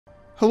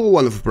Hello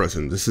wonderful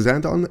person, this is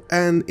Anton,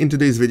 and in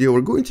today's video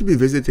we're going to be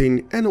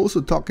visiting and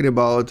also talking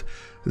about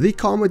the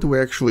comet we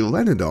actually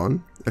landed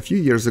on a few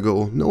years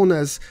ago, known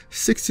as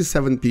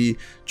 67P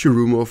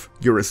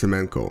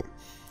Churyumov-Gerasimenko.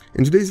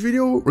 In today's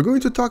video we're going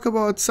to talk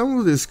about some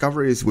of the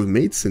discoveries we've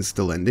made since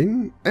the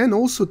landing, and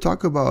also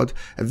talk about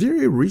a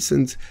very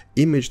recent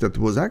image that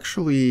was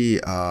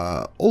actually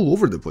all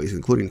over the place,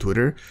 including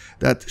Twitter,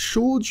 that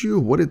showed you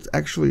what it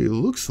actually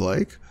looks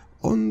like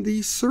on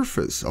the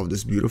surface of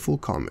this beautiful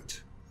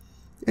comet.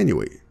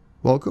 Anyway,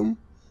 welcome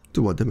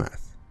to What the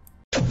Math.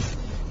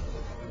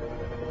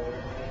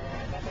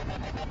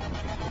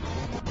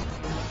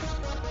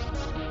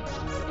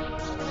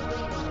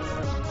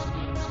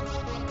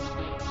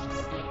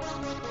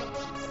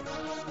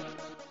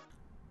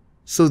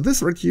 So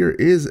this right here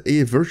is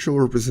a virtual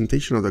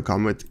representation of the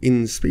comet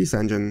in Space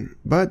Engine,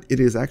 but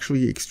it is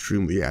actually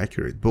extremely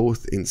accurate,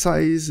 both in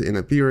size, in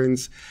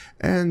appearance,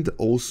 and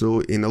also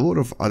in a lot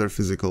of other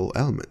physical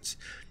elements.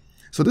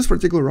 So this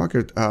particular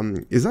rocket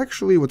is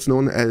actually what's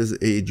known as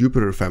a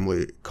Jupiter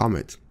family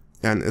comet.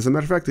 And as a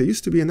matter of fact, it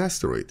used to be an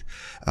asteroid.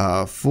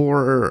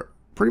 For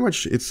pretty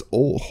much its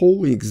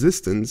whole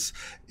existence,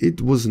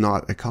 it was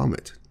not a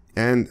comet.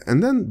 And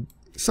then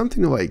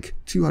something like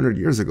 200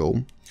 years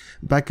ago,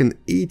 back in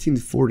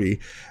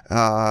 1840,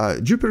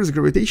 Jupiter's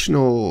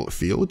gravitational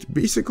field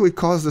basically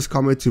caused this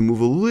comet to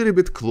move a little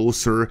bit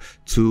closer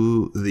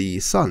to the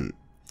Sun.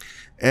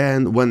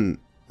 And when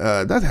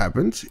that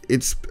happened,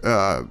 its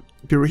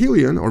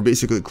perihelion, or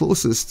basically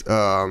closest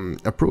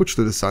approach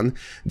to the Sun,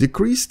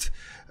 decreased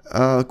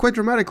quite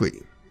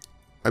dramatically.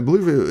 I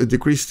believe it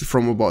decreased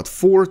from about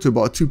 4 to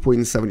about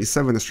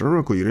 2.77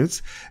 astronomical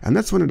units, and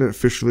that's when it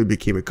officially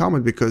became a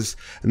comet, because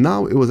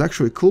now it was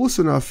actually close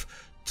enough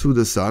to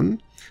the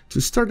Sun to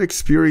start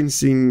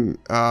experiencing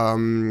a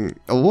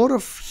lot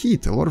of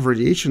heat, a lot of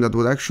radiation that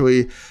would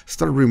actually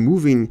start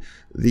removing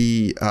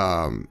the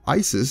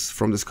ices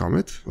from this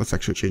comet. Let's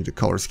actually change the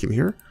color scheme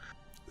here,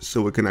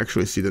 so we can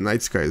actually see the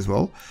night sky as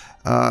well.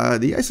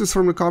 The ices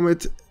from the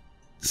comet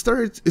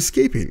started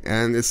escaping,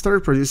 and it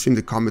started producing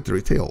the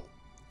cometary tail.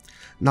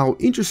 Now,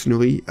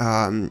 interestingly,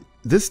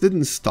 this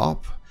didn't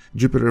stop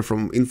Jupiter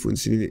from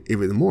influencing it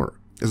even more.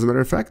 As a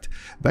matter of fact,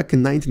 back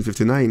in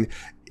 1959,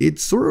 it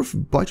sort of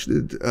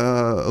budgeted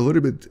a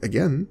little bit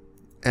again,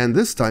 and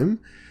this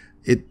time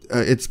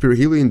its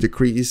perihelion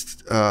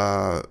decreased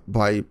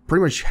by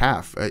pretty much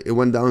half. It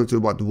went down to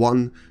about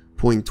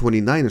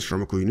 1.29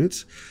 astronomical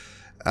units.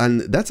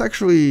 And that's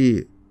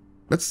actually,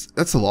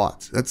 that's a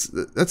lot. That's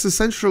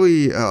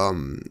essentially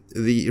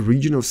the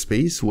region of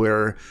space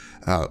where,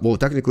 well,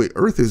 technically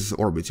Earth is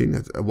orbiting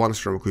at 1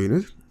 astronomical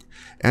unit.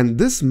 And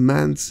this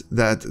meant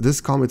that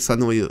this comet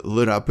suddenly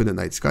lit up in the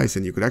night skies,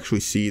 and you could actually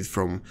see it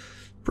from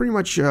pretty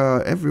much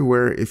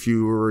everywhere if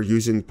you were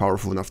using a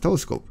powerful enough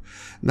telescope.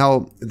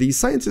 Now, the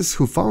scientists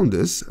who found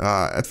this,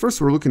 at first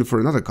were looking for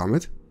another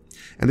comet,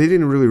 and they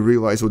didn't really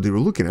realize what they were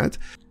looking at.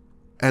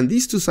 And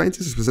these two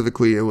scientists,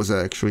 specifically, it was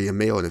actually a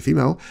male and a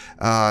female,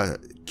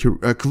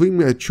 Klim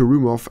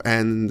Churyumov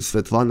and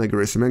Svetlana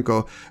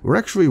Gerasimenko, were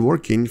actually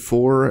working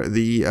for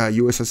the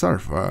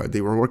USSR.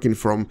 They were working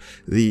from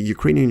the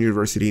Ukrainian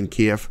University in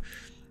Kiev.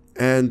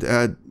 And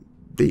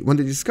when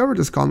they discovered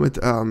this comet,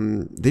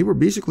 they were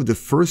basically the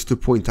first to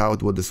point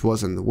out what this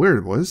was and where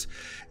it was.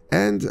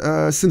 And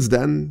since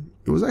then,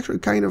 it was actually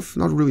kind of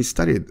not really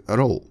studied at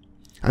all,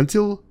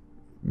 until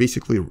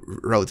basically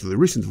relatively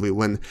recently,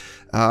 when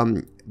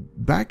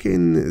back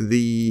in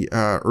the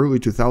early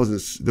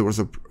 2000s, there was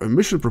a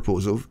mission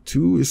proposal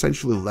to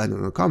essentially land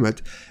on a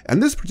comet,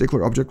 and this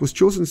particular object was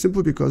chosen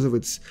simply because of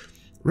its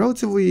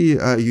relatively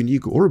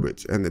unique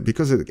orbit, and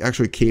because it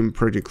actually came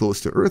pretty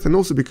close to Earth, and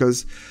also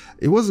because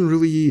it wasn't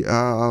really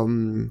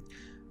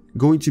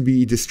going to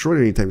be destroyed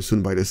anytime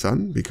soon by the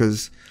Sun,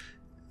 because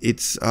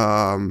its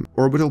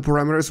orbital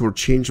parameters were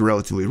changed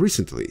relatively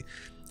recently.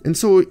 And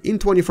so in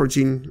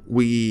 2014,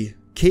 we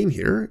came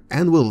here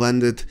and we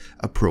landed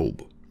a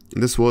probe.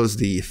 This was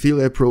the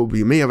Philae probe.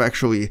 You may have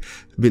actually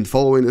been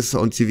following this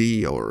on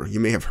TV, or you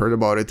may have heard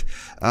about it.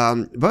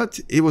 But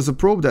it was a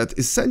probe that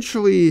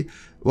essentially,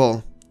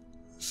 well,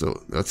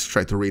 so let's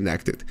try to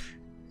reenact it.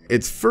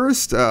 It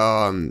first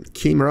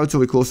came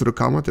relatively close to the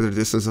comet at a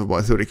distance of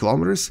about 30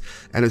 kilometers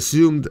and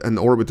assumed an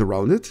orbit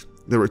around it.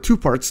 There were two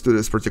parts to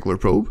this particular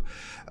probe.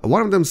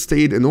 One of them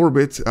stayed in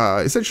orbit,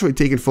 essentially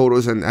taking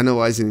photos and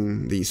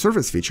analyzing the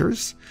surface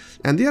features,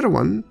 and the other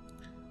one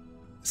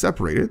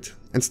separated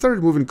and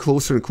started moving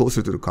closer and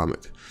closer to the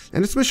comet.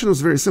 And its mission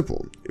was very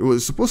simple. It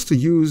was supposed to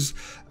use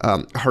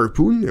a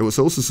harpoon. It was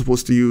also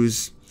supposed to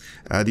use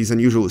these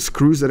unusual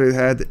screws that it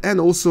had, and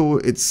also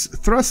its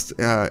thrust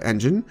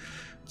engine,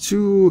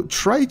 to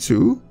try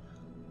to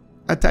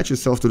attach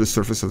itself to the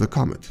surface of the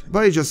comet.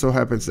 But it just so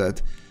happens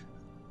that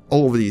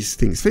all of these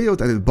things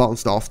failed, and it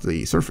bounced off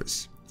the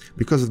surface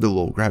because of the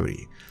low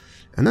gravity.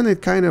 And then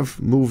it kind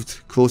of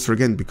moved closer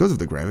again because of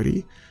the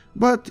gravity,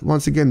 but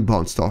once again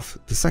bounced off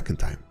the second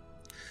time.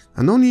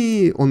 And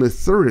only on the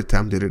third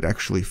attempt did it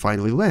actually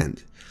finally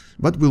land.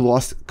 But we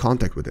lost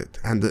contact with it,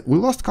 and we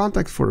lost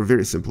contact for a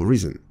very simple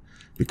reason.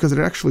 Because it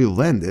actually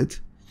landed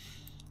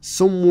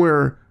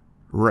somewhere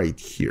right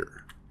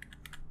here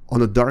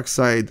on the dark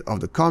side of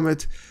the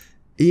comet,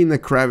 in a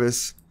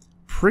crevice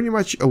pretty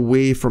much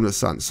away from the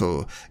sun.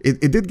 So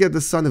it did get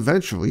the sun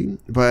eventually,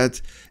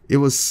 but it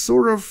was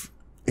sort of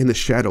in the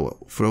shadow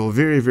for a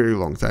very, very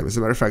long time. As a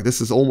matter of fact,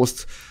 this is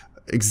almost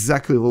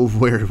exactly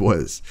where it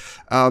was.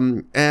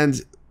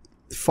 And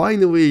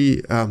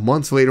finally,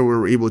 months later, we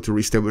were able to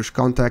reestablish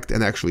contact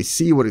and actually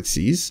see what it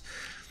sees.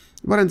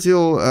 But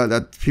until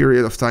that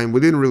period of time, we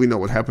didn't really know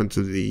what happened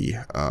to the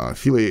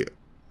Philae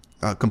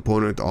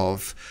component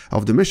of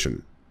the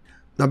mission.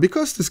 Now,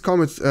 because this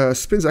comet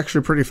spins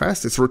actually pretty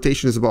fast, its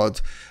rotation is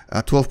about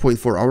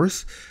 12.4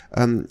 hours,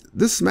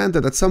 this meant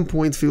that at some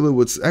point Philae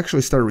would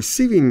actually start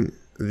receiving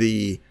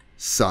the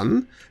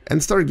sun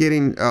and start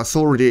getting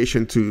solar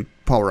radiation to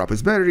power up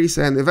its batteries,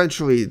 and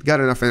eventually it got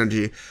enough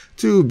energy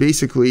to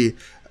basically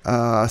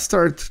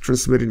start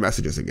transmitting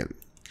messages again.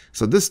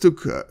 So this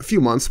took a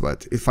few months,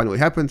 but it finally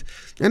happened,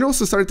 and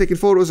also started taking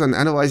photos and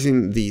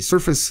analyzing the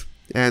surface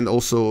and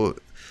also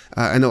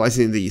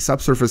analyzing the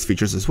subsurface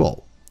features as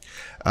well.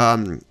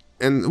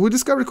 And we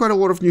discovered quite a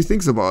lot of new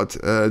things about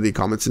the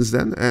comet since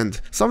then,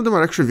 and some of them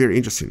are actually very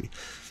interesting.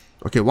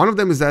 Okay, one of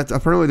them is that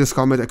apparently this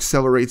comet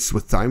accelerates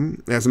with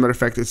time. As a matter of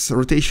fact, its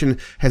rotation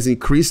has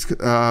increased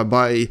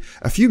by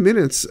a few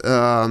minutes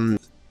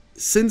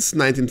since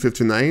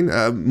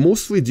 1959,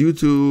 mostly due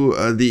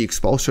to the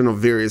expulsion of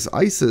various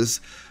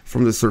ices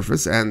from the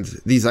surface. And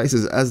these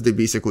ices, as they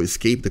basically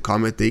escape the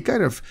comet, they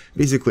kind of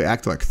basically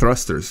act like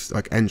thrusters,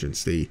 like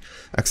engines. They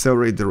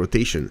accelerate the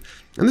rotation.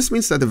 And this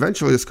means that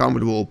eventually this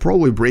comet will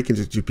probably break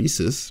into two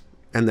pieces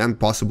and then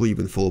possibly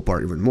even fall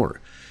apart even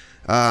more.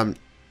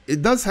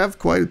 It does have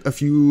quite a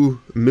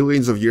few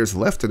millions of years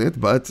left in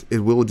it, but it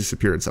will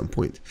disappear at some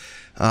point.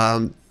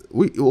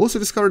 We also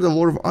discovered a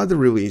lot of other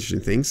really interesting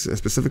things.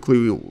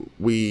 Specifically,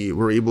 we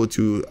were able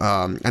to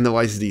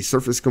analyze the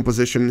surface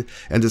composition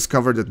and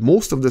discovered that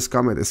most of this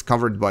comet is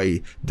covered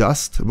by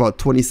dust, about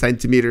 20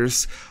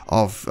 centimeters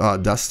of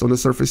dust on the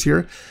surface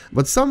here.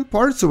 But some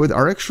parts of it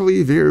are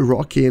actually very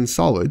rocky and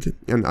solid,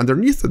 and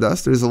underneath the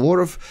dust there's a lot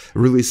of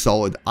really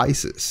solid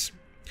ices.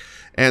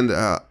 And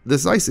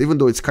this ice, even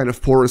though it's kind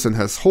of porous and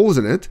has holes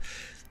in it,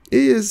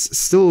 is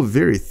still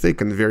very thick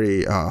and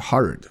very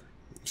hard.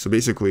 So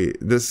basically,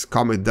 this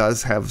comet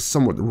does have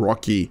somewhat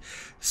rocky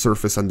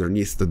surface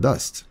underneath the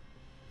dust.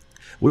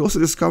 We also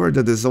discovered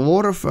that there's a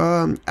lot of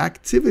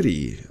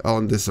activity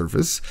on the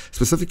surface.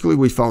 Specifically,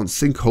 we found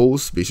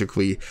sinkholes,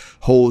 basically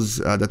holes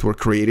that were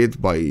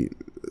created by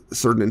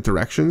certain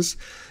interactions.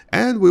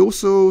 And we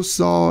also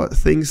saw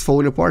things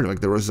falling apart, like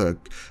there was a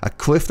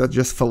cliff that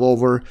just fell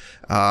over.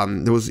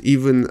 There was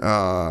even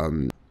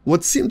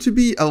what seemed to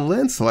be a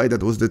landslide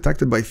that was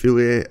detected by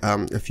Philae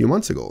a few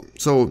months ago.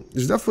 So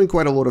there's definitely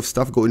quite a lot of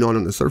stuff going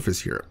on the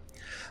surface here.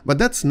 But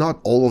that's not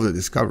all of the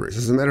discoveries.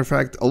 As a matter of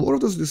fact, a lot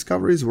of those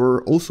discoveries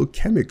were also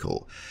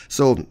chemical.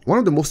 So one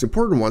of the most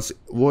important ones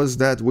was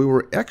that we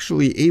were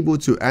actually able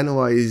to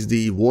analyze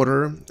the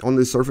water on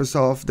the surface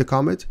of the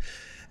comet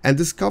and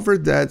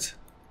discovered that,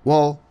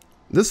 well,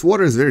 this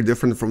water is very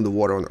different from the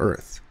water on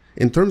Earth.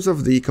 In terms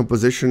of the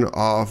composition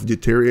of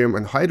deuterium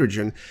and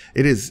hydrogen,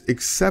 it is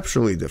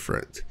exceptionally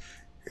different.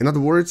 In other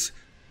words,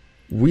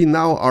 we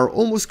now are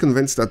almost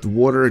convinced that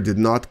water did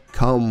not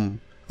come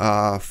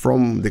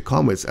from the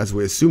comets as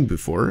we assumed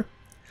before,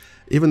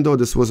 even though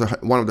this was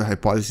one of the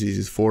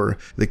hypotheses for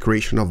the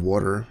creation of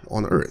water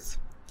on Earth.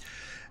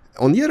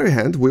 On the other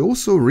hand, we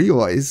also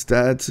realized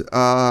that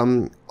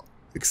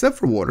except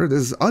for water,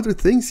 there's other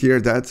things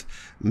here that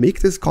make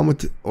this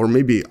comet, or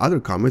maybe other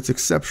comets,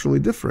 exceptionally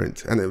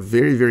different and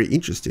very, very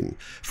interesting.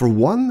 For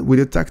one, we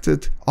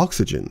detected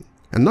oxygen,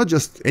 and not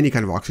just any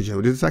kind of oxygen.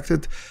 We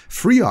detected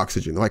free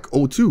oxygen, like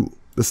O2,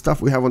 the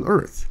stuff we have on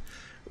Earth.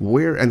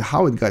 Where and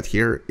how it got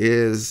here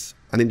is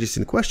an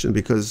interesting question,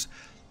 because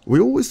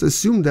we always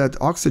assumed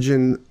that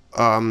oxygen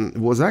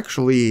was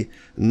actually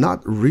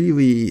not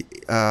really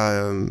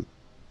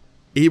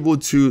able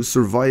to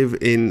survive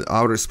in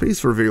outer space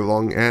for very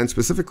long, and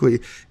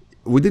specifically,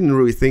 we didn't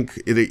really think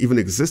it even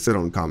existed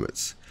on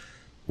comets.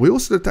 We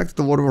also detected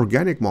a lot of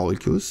organic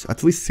molecules,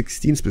 at least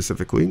 16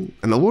 specifically,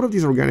 and a lot of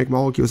these organic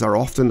molecules are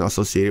often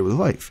associated with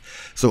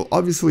life. So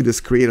obviously this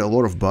created a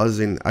lot of buzz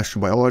in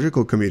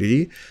astrobiological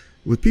community,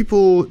 with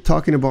people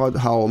talking about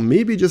how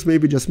maybe, just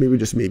maybe,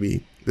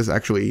 this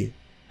actually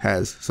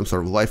has some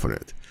sort of life on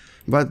it.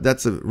 But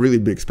that's a really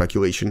big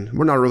speculation.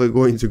 We're not really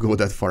going to go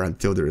that far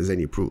until there is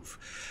any proof.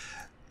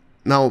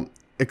 Now,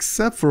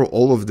 except for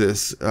all of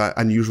this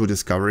unusual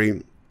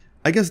discovery,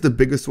 I guess the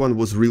biggest one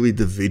was really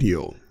the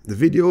video. The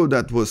video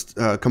that was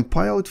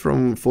compiled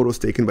from photos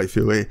taken by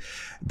Philae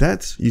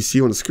that you see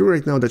on the screen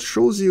right now, that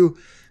shows you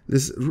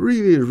this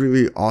really,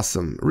 really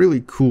awesome,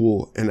 really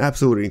cool, and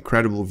absolutely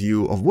incredible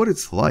view of what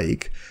it's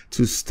like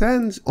to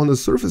stand on the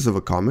surface of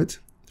a comet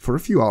for a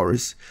few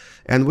hours.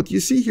 And what you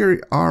see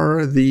here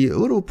are the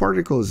little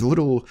particles,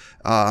 little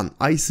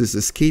ices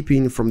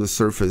escaping from the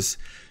surface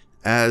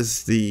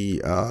as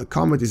the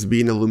comet is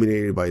being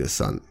illuminated by the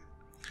sun.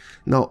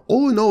 Now,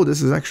 all in all,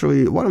 this is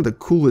actually one of the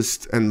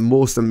coolest and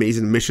most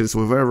amazing missions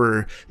we've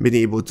ever been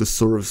able to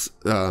sort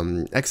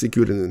of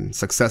execute and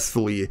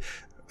successfully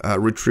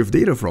retrieve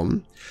data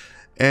from.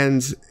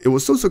 And it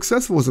was so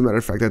successful, as a matter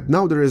of fact, that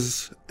now there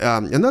is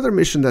another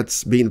mission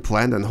that's being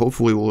planned, and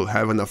hopefully we'll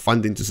have enough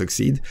funding to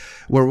succeed,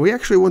 where we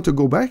actually want to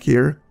go back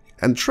here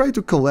and try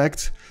to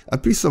collect a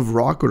piece of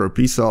rock or a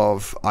piece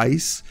of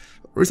ice,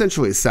 or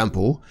essentially a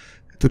sample,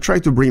 to try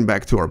to bring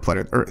back to our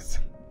planet Earth.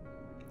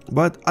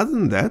 But other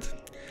than that,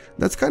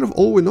 that's kind of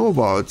all we know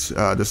about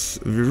this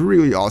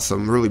really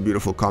awesome, really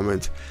beautiful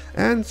comet,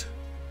 and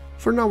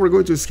for now we're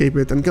going to escape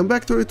it and come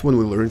back to it when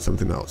we learn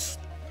something else.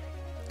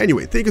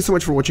 Anyway, thank you so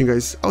much for watching,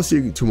 guys. I'll see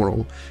you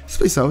tomorrow.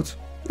 Space out,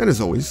 and as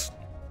always,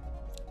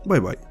 bye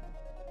bye.